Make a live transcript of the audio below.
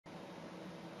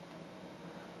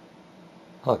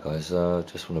Hi guys,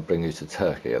 just want to bring you to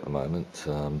Turkey at the moment,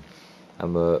 and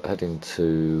we're heading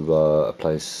to a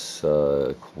place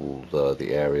called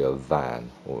the area of Van,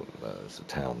 or there's a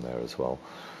town there as well.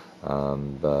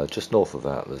 Just north of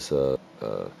that there's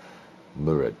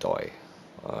Muradai,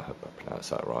 I hope I pronounced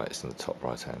that right, it's in the top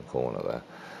right hand corner there,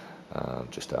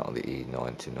 just out on the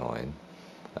E99,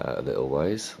 a little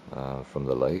ways from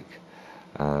the lake.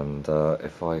 And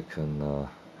if I can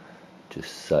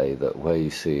just say that where you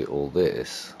see all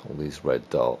these red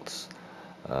dots,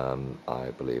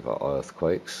 I believe are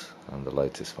earthquakes, and the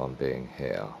latest one being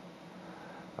here.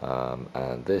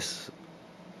 And this,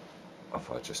 if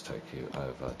I just take you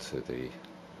over to the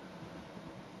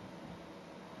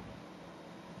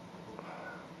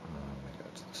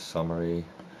summary,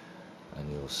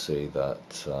 and you'll see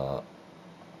that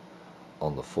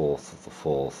on the 4th of the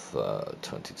 4th,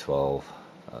 2012,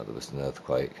 there was an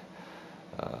earthquake.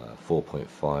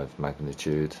 4.5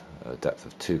 magnitude, depth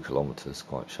of 2 kilometers,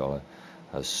 quite shallow,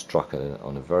 has struck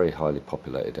on a very highly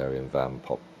populated area in Van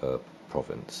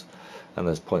province, and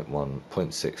there's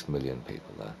 0.6 million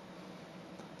people there.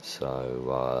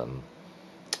 So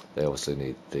they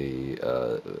obviously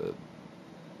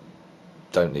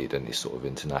don't need any sort of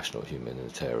international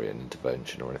humanitarian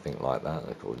intervention or anything like that,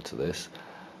 according to this,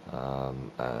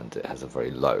 and it has a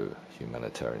very low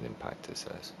humanitarian impact, it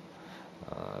says.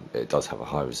 It does have a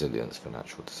high resilience for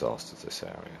natural disasters, this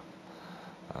area,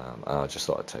 and I just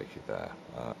thought I'd take you there.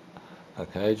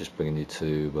 Okay, just bringing you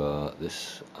to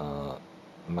this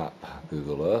map,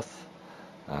 Google Earth,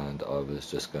 and I was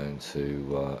just going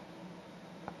to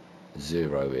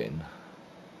zero in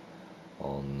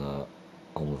on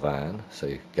Van, so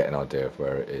you get an idea of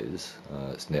where it is.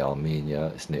 It's near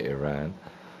Armenia, it's near Iran,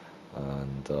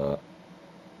 and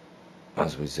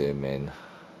as we zoom in,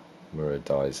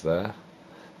 Muradai's there.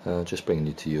 Just bringing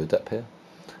you to UADEP here.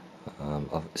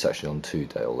 It's actually on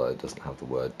 2-day, although it doesn't have the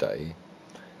word day.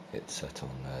 It's set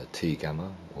on T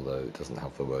gamma, although it doesn't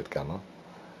have the word gamma.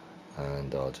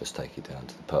 And I'll just take you down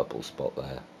to the purple spot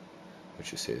there,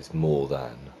 which you see is more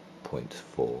than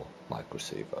 0.4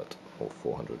 microsievert, or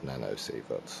 400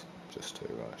 nanosieverts, just to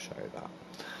show you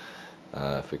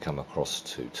that. If we come across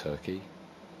to Turkey,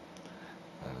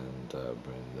 and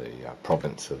we're in the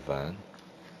province of Van,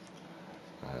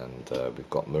 and we've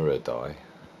got Muradai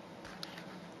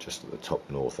just at the top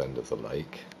north end of the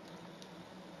lake,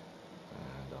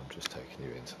 and I'm just taking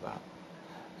you into that.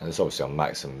 And it's obviously on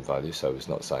maximum value, so it's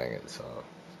not saying it's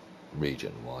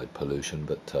region-wide pollution,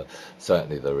 but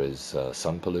certainly there is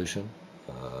some pollution,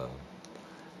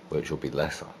 which will be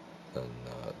lesser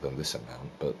than this amount,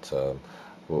 but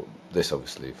well, this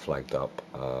obviously flagged up.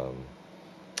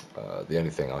 The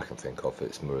only thing I can think of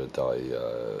is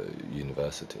Muradai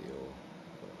University or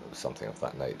something of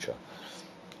that nature,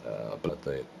 but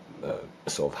the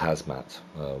sort of hazmat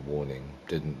warning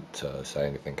didn't say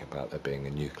anything about there being a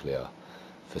nuclear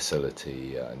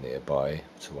facility nearby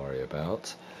to worry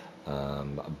about,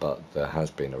 but there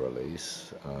has been a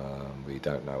release. We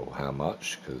don't know how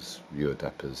much, because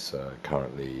UADEP is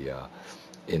currently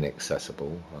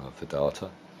inaccessible for data,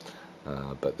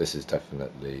 but this is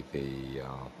definitely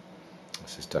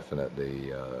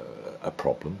a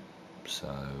problem. So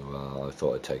I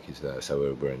thought I'd take you to there.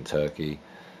 So we're in Turkey.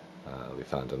 We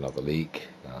found another leak,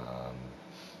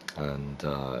 and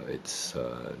it's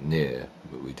near,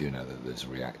 but we do know that there's a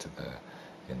reactor there.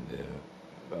 In the,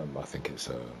 I think it's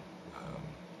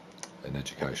an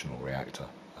educational reactor,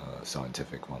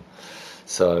 scientific one.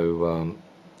 So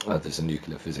there's a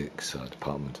nuclear physics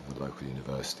department of the local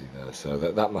university there. So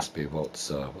that must be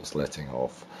what's letting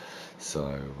off. So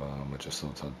I just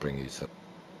thought I'd bring you to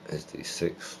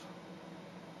SD6.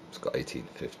 It's got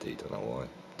 1850, don't know why.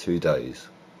 2 days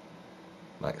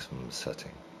maximum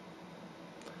setting,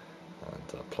 and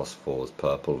 +4 is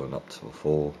purple, and up to a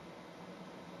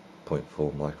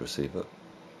 4.4 microsievert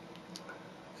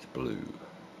is blue,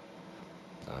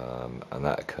 and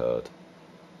that occurred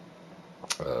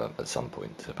at some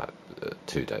point about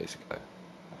 2 days ago.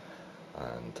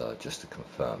 And just to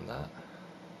confirm that,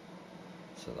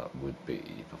 so that would be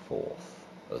the 4th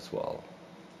as well.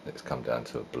 It's come down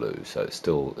to a blue, so it's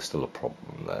still a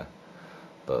problem there,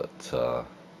 but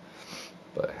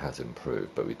it has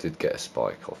improved. But we did get a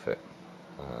spike off it,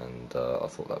 and I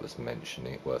thought that was worth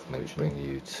mentioning. Bring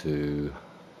you to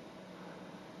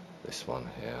this one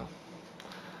here,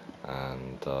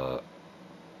 and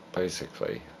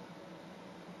basically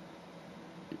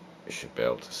you should be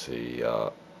able to see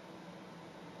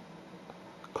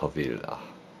Kovila,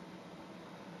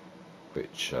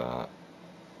 which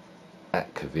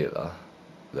at Kovila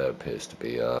there appears to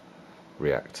be a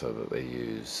reactor that they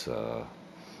use.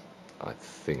 I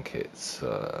think it's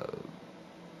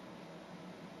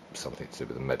something to do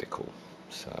with the medical.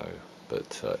 So,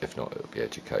 but if not, it would be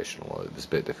educational. It was a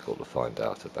bit difficult to find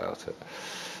out about it.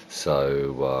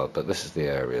 So, but this is the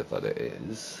area that it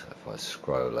is. If I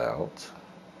scroll out,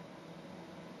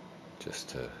 just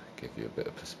to give you a bit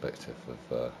of perspective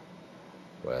of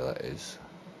where that is.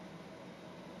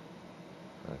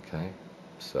 Okay,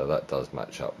 so that does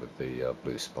match up with the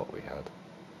blue spot we had,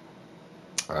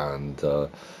 and there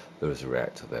is a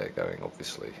reactor there going,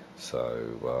 obviously,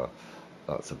 so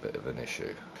that's a bit of an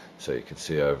issue. So you can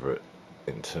see over it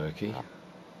in Turkey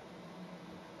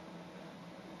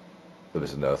there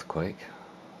was an earthquake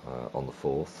on the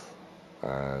 4th,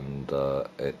 and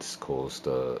it's caused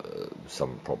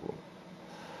some problem.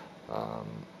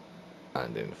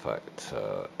 And in fact,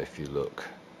 if you look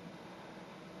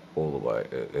all the way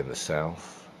in the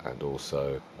south, and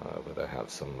also where they have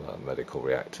some medical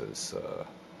reactors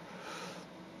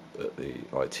at the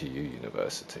ITU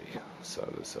University, so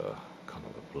there's a kind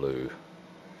of a blue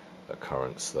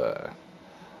occurrence there.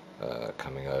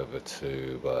 Coming over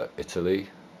to Italy,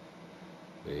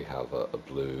 we have a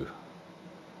blue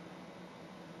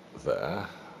there,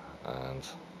 and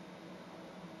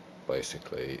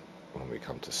basically when we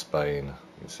come to Spain, you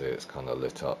can see it's kind of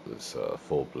lit up. There's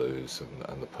 4 blues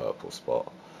and the purple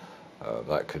spot.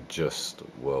 That could just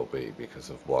well be because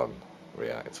of one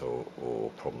reactor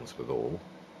or problems with all.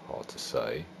 Hard to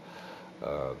say.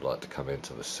 I'd like to come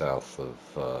into the south of,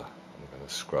 I'm going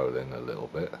to scroll in a little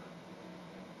bit.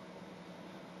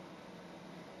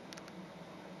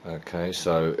 Okay,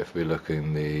 so if we look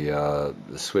in the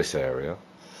Swiss area,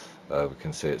 we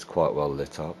can see it's quite well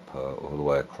lit up all the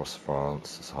way across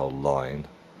France. There's a whole line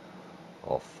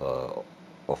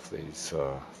off these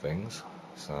things.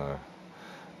 So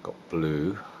got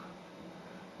blue,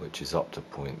 which is up to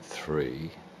 0.3,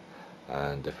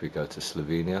 and if we go to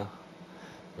Slovenia,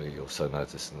 we also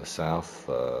notice in the south,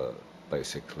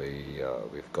 basically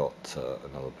we've got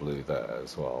another blue there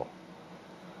as well.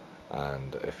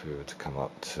 And if we were to come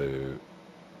up to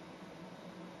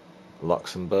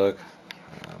Luxembourg,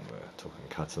 and we're talking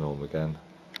catternom again,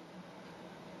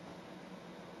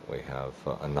 we have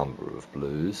a number of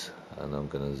blues, and I'm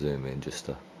going to zoom in just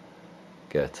to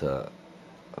get a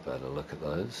better look at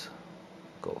those.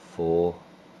 Got 4,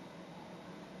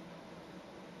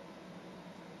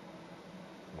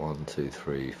 1, 2,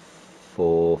 3,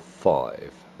 4,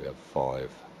 5. We have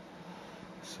 5.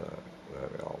 So there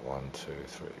we are, 1, 2,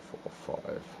 3, 4,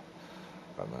 5,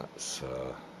 and that's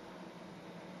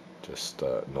just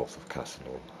north of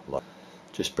catternom.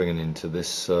 Just bringing into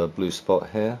this blue spot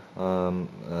here,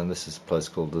 and this is a place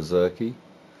called Ozerki,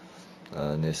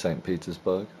 near St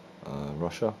Petersburg,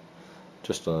 Russia,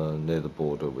 just near the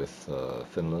border with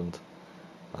Finland.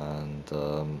 And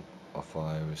if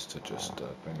I was to just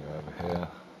bring you over here,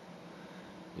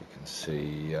 you can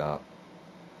see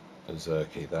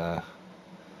Ozerki there,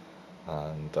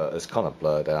 and it's kind of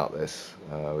blurred out this,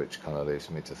 which kind of leads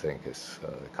me to think it's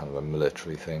kind of a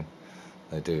military thing.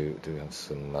 They do have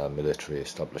some military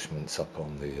establishments up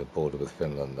on the border with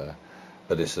Finland there,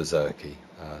 but it's Ozerki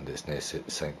and it's near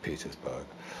St Petersburg.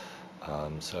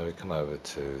 So we come over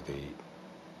to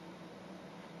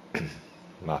the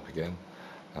map again,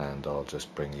 and I'll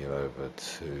just bring you over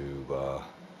to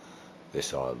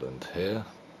this island here.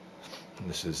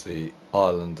 This is the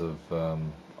island of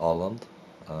Ireland.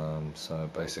 So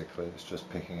basically it's just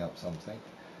picking up something.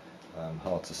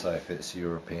 Hard to say if it's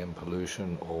European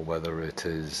pollution or whether it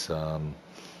is you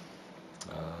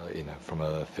know, from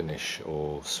a Finnish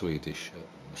or Swedish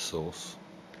source.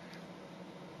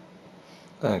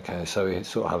 Okay, so we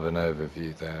sort of have an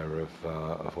overview there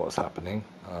of what's happening.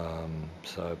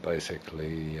 So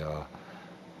basically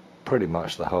pretty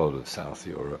much the whole of South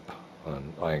Europe,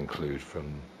 and I include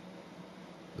from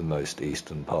the most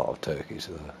eastern part of Turkey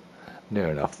to near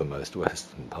enough the most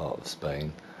western part of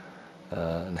Spain,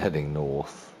 and heading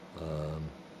north.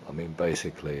 I mean,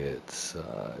 basically it's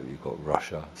you've got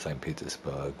Russia, St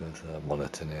Petersburg, there's a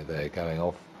monitor near there going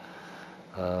off,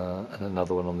 and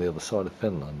another one on the other side of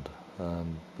Finland.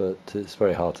 But it's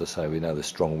very hard to say. We know the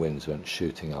strong winds went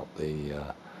shooting up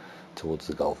towards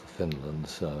the Gulf of Finland,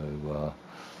 so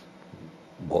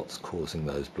what's causing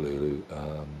those blue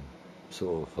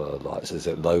sort of lights? Is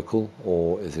it local,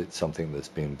 or is it something that's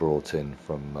been brought in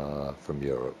from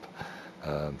Europe,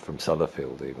 from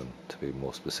Sellafield even, to be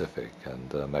more specific,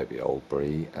 and maybe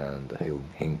Oldbury and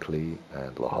Hinckley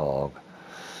and La Hague.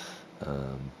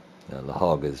 La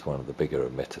Hague is one of the bigger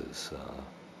emitters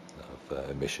of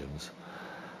emissions.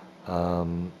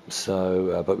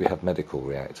 But we have medical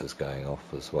reactors going off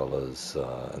as well as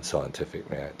and scientific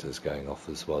reactors going off,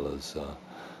 as well as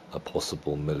a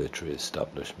possible military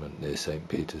establishment near St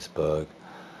Petersburg.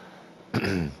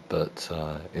 But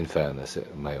in fairness,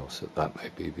 that may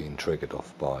be being triggered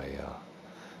off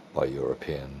by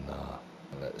European.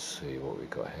 Let's see what we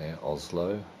got here.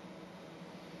 Oslo.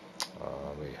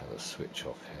 We had a switch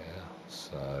off here.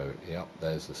 So yep,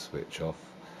 there's the switch off.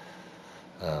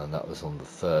 And that was on the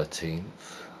 13th,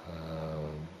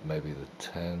 maybe the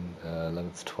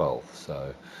 11th, 12th.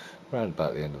 So around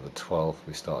about the end of the 12th,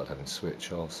 we started having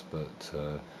switch offs, but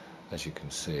as you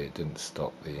can see, it didn't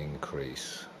stop the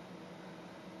increase.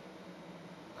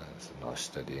 There's a nice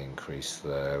steady increase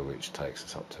there, which takes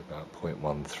us up to about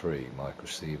 0.13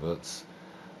 microsieverts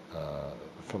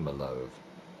from a low of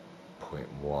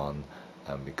 0.1,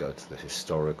 and we go to the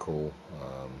historical,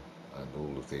 and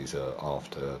all of these are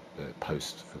after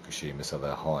post Fukushima, so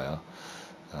they're higher.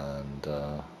 And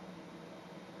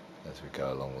as we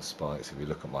go along the spikes, if you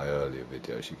look at my earlier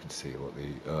videos, you can see what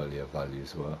the earlier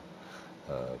values were,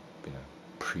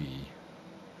 pre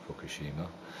Fukushima.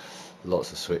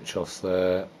 Lots of switch offs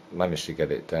there. Managed to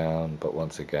get it down, but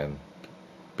once again,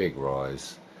 big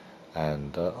rise.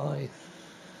 And I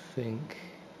think,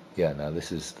 yeah, now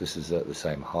this is at the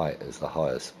same height as the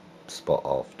highest spot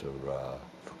after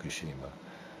Fukushima,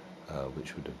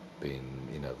 which would have been,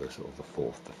 the sort of the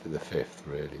fourth, the fifth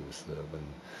really was when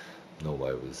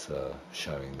Norway was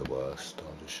showing the worst.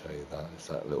 I'll just show you that. It's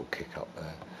that little kick up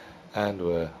there, and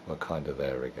we're kind of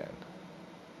there again,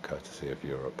 courtesy of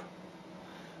Europe.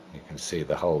 You can see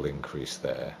the whole increase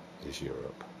there is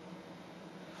Europe,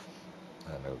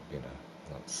 and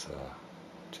that's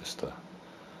just a.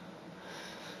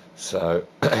 So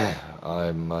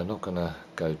I'm not going to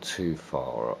go too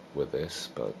far up with this,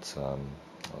 but I'll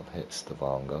hit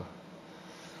Stavanger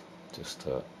just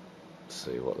to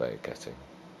see what they're getting.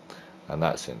 And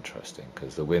that's interesting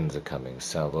because the winds are coming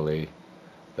southerly.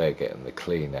 They're getting the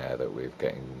clean air that we're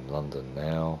getting in London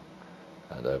now,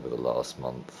 and over the last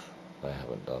month they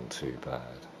haven't done too bad.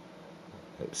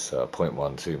 It's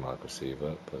 0.12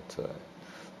 microsievert, but a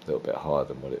little bit higher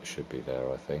than what it should be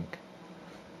there, I think.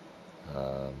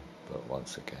 But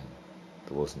once again,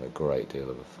 there wasn't a great deal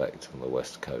of effect on the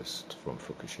west coast from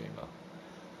Fukushima.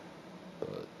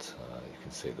 But you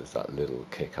can see there's that little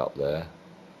kick up there.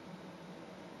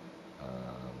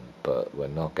 But we're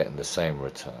not getting the same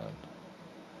return,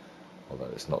 although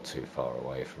it's not too far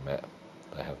away from it.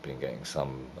 They have been getting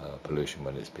some pollution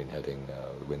when it's been heading,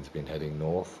 the wind's been heading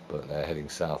north, but they're heading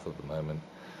south at the moment,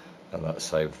 and that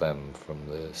saved them from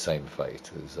the same fate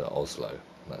as Oslo.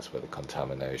 And that's where the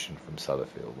contamination from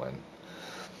Sellafield went.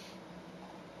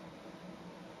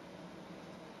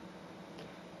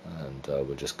 And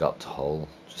we'll just go up to Hull,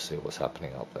 just see what's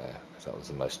happening up there, because that was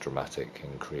the most dramatic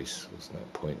increase, wasn't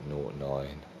it? 0.09.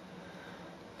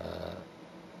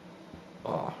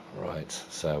 Right,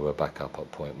 so we're back up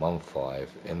at 0.15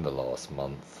 in the last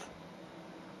month,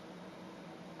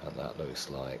 and that looks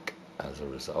like, as a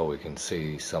result, we can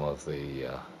see some of the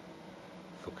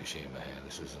Fukushima here.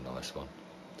 This is a nice one.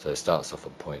 So it starts off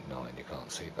at 0.9, you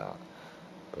can't see that,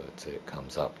 but it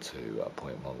comes up to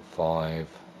 0.15.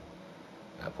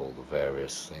 Have all the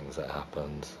various things that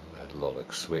happened. We had a lot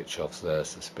of switch offs there,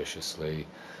 suspiciously,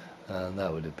 and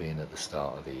that would have been at the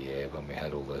start of the year when we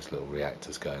had all those little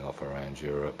reactors going off around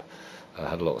Europe.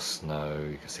 Had a lot of snow,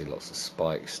 you can see lots of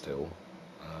spikes still,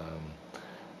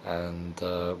 and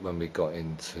when we got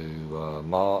into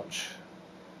March,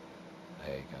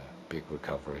 there you go, big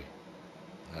recovery,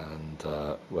 and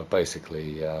we're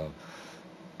basically 0.01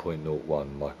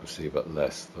 microsievert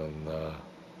less than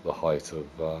the height of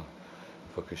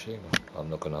Fukushima. I'm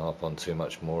not going to harp on too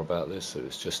much more about this. It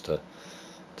was just to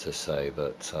say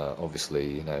that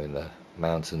obviously, in the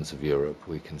mountains of Europe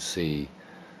we can see,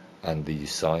 and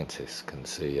these scientists can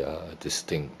see, a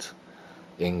distinct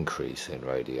increase in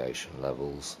radiation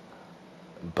levels,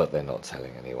 but they're not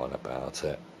telling anyone about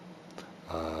it.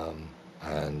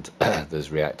 And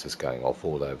there's reactors going off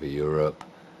all over Europe,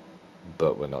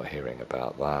 but we're not hearing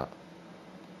about that.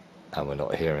 And we're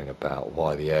not hearing about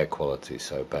why the air quality is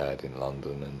so bad in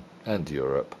London and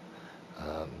Europe.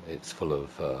 It's full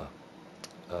of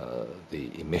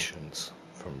the emissions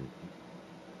from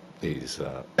these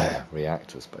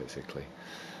reactors, basically,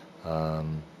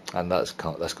 and that's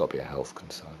got to be a health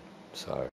concern. So